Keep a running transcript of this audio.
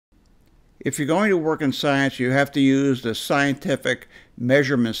If you're going to work in science, you have to use the scientific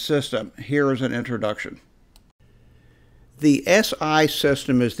measurement system. Here is an introduction. The SI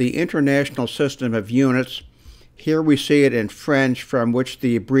system is the International System of Units. Here we see it in French, from which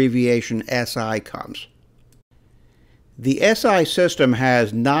the abbreviation SI comes. The SI system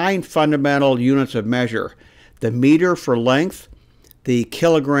has 9 fundamental units of measure: the meter for length, the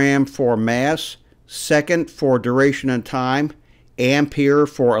kilogram for mass, second for duration and time, ampere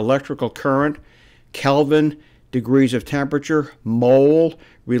for electrical current, Kelvin, degrees of temperature, mole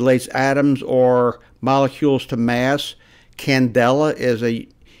relates atoms or molecules to mass, candela is a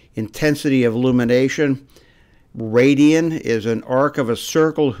intensity of illumination, radian is an arc of a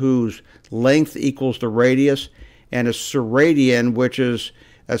circle whose length equals the radius, and a seradian, which is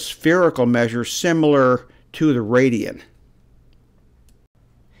a spherical measure similar to the radian.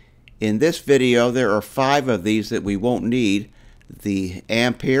 In this video, there are 5 of these that we won't need: the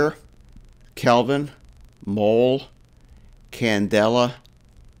ampere, Kelvin, mole, candela,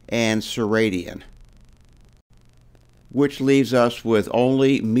 and seradian, which leaves us with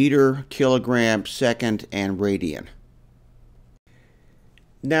only meter, kilogram, second, and radian.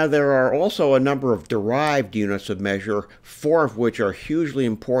 Now, there are also a number of derived units of measure, 4 of which are hugely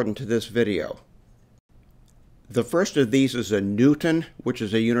important to this video. The first of these is a newton, which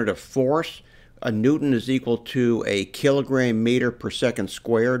is a unit of force. A newton is equal to a kilogram meter per second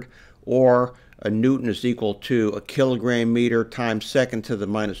squared, or a newton is equal to a kilogram meter times second to the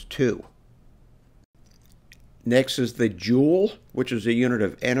minus 2. Next is the joule, which is a unit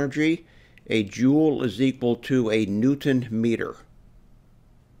of energy. A joule is equal to a newton meter.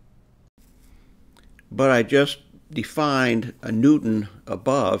 But I just defined a newton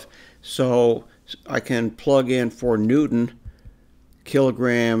above, so I can plug in for newton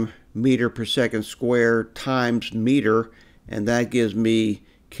kilogram meter per second squared times meter, and that gives me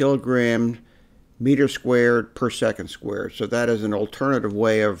kilogram meter squared per second squared. So that is an alternative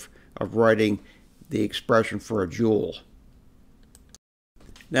way of writing the expression for a joule.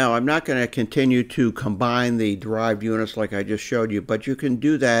 Now, I'm not going to continue to combine the derived units like I just showed you, but you can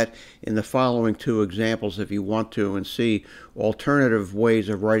do that in the following 2 examples if you want to, and see alternative ways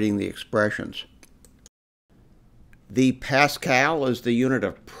of writing the expressions. The pascal is the unit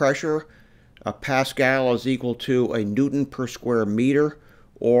of pressure. A pascal is equal to a newton per square meter,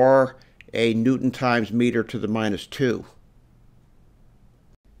 or a newton times meter to the minus 2.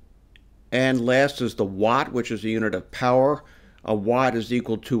 And last is the watt, which is a unit of power. A watt is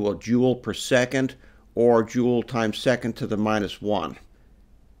equal to a joule per second, or joule times second to the minus 1.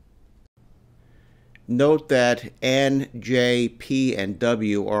 Note that N, J, P, and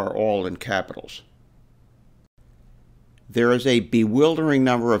W are all in capitals. There is a bewildering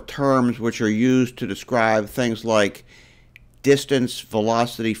number of terms which are used to describe things like distance,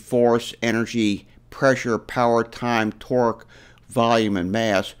 velocity, force, energy, pressure, power, time, torque, volume, and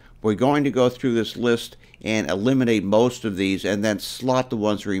mass. We're going to go through this list and eliminate most of these, and then slot the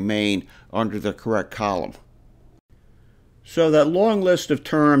ones that remain under the correct column. So that long list of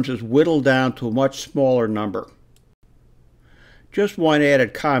terms is whittled down to a much smaller number. Just one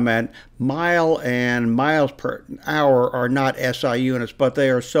added comment: mile and miles per hour are not SI units, but they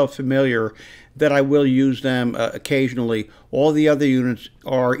are so familiar that I will use them occasionally. All the other units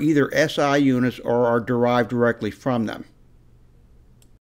are either SI units or are derived directly from them.